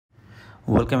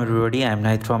Welcome everybody, I'm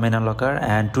Nahid from Locker,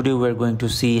 and today we're going to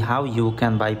see how you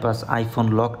can bypass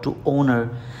iPhone lock to owner.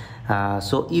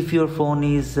 So if your phone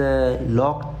is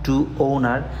locked to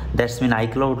owner, that's mean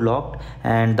iCloud locked,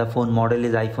 and the phone model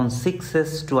is iPhone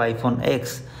 6s to iPhone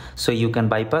X. So you can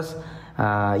bypass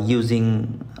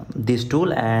using this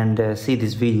tool and see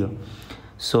this video.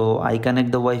 So I connect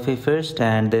the Wi-Fi first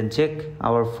and then check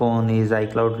our phone is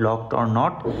iCloud locked or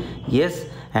not. Yes,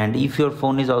 and if your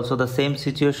phone is also the same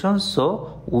situation,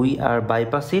 so we are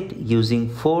bypass it using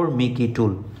 4Mickey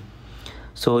tool.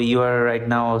 So you are right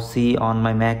now see on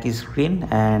my Mac screen,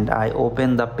 and I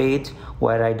open the page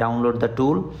where I download the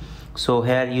tool. So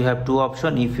here you have two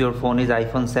options. If your phone is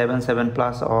iPhone 7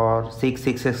 Plus or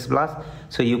 6 Plus,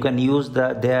 so you can use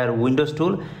their Windows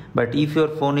tool. But if your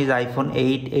phone is iPhone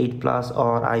 8 Plus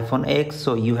or iPhone X,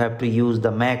 so you have to use the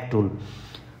Mac tool,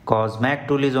 cause Mac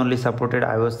tool is only supported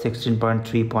iOS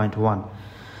 16.3.1.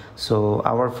 So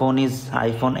our phone is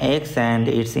iPhone X and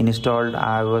it's installed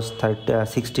iOS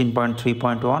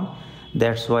 16.3.1.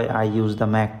 That's why I use the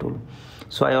Mac tool.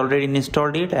 So I already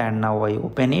installed it and now I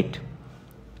open it.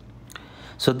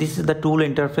 So this is the tool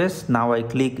interface. Now I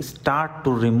click start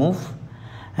to remove,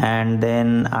 and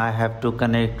then I have to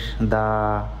connect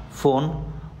the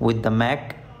phone with the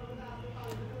Mac.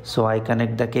 So I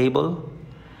connect the cable,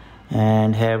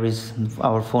 and here is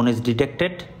our phone is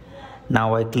detected.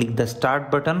 Now I click the start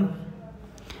button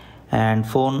and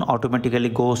phone automatically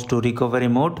goes to recovery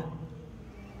mode.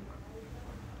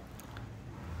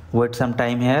 Wait some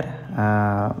time here,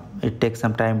 it takes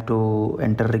some time to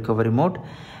enter recovery mode,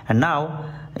 and now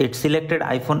it's selected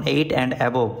iPhone 8 and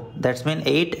above. That's mean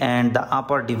 8 and the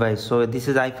upper device. So this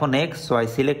is iPhone X, so I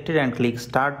select it and click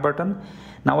start button.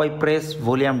 Now I press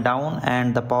volume down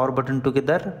and the power button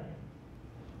together.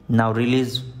 Now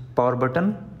release power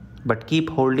button, but keep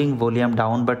holding volume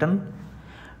down button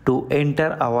to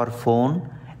enter our phone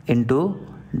into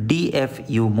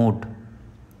DFU mode.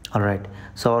 Alright,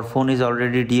 so our phone is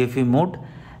already DFU mode,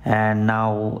 and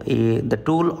now the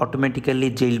tool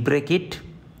automatically jailbreak it.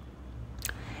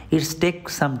 It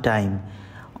takes some time,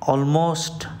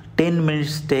 almost 10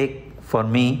 minutes take for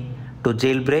me to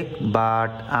jailbreak,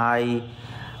 but I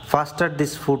fastered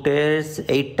this footage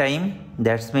 8 times.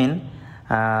 That's mean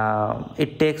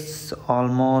it takes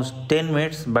almost 10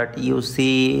 minutes, but you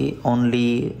see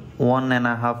only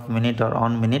 1.5 minute or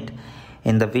 1 minute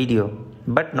in the video,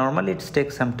 but normally it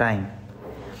takes some time.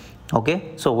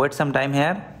 Okay, so wait some time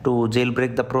here to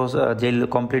jailbreak the process,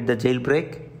 complete the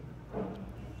jailbreak.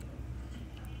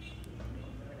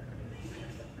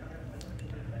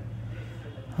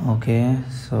 Okay,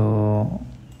 so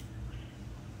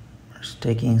it's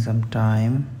taking some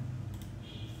time.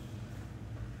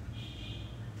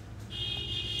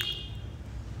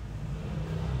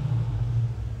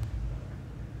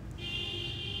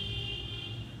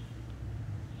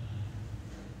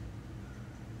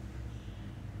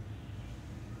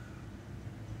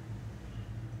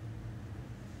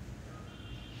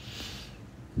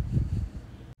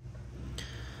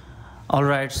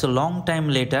 Alright, so long time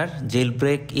later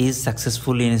jailbreak is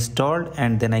successfully installed,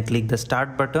 and then I click the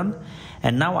start button,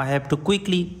 and now I have to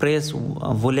quickly press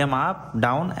volume up,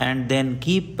 down, and then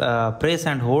keep press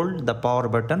and hold the power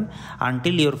button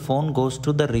until your phone goes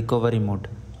to the recovery mode.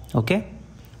 Okay,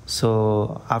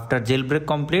 so after jailbreak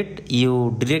complete,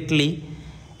 you directly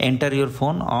enter your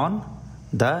phone on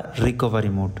the recovery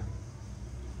mode.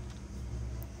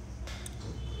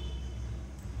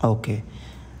 Okay,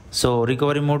 so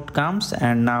recovery mode comes,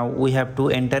 and now we have to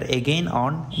enter again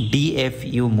on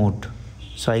DFU mode.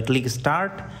 So I click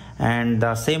start, and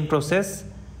the same process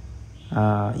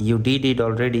you did it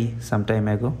already some time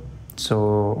ago.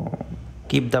 So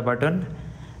keep the button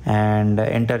and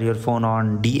enter your phone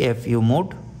on DFU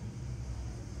mode.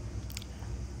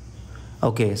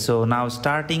 Okay, so now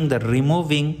starting the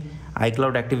removing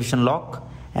iCloud activation lock,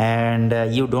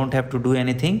 and you don't have to do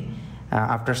anything.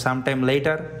 After some time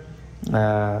later,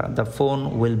 the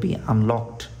phone will be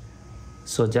unlocked.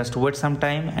 So just wait some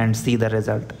time and see the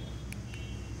result.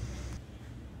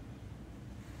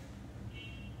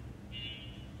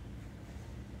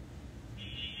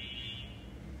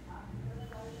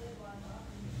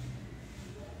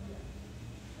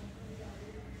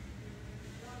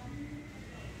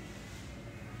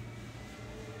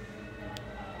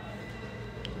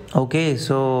 Okay,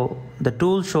 so the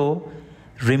tool show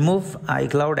remove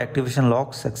iCloud activation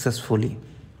lock successfully.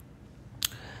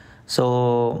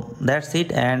 So that's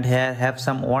it, and here have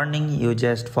some warning. You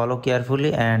just follow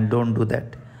carefully and don't do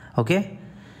that. Okay,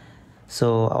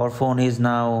 so our phone is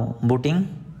now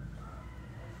booting.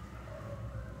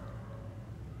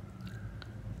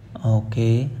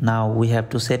 Okay, now we have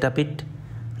to set up it.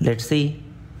 Let's see.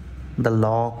 The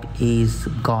lock is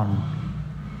gone.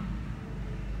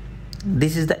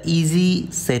 This is the easy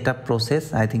setup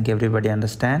process. I think everybody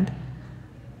understand.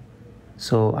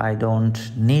 So I don't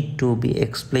need to be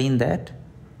explain that.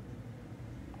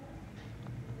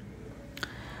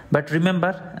 But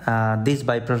remember, this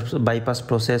bypass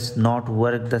process not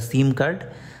work the SIM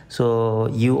card. So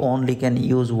you only can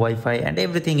use Wi-Fi and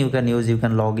everything you can use. You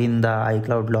can log in the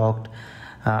iCloud locked.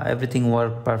 Everything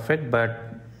work perfect, but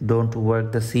don't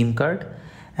work the SIM card.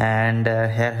 And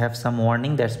here have some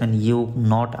warning. That's when you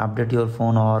not update your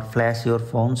phone or flash your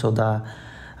phone. So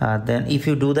then if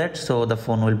you do that, so the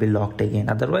phone will be locked again.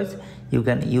 Otherwise you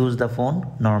can use the phone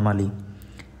normally.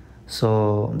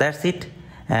 So that's it.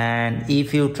 And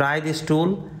if you try this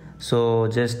tool, so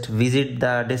just visit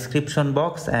the description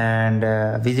box and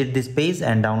visit this page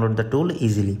and download the tool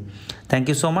easily. Thank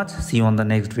you so much. See you on the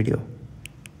next video.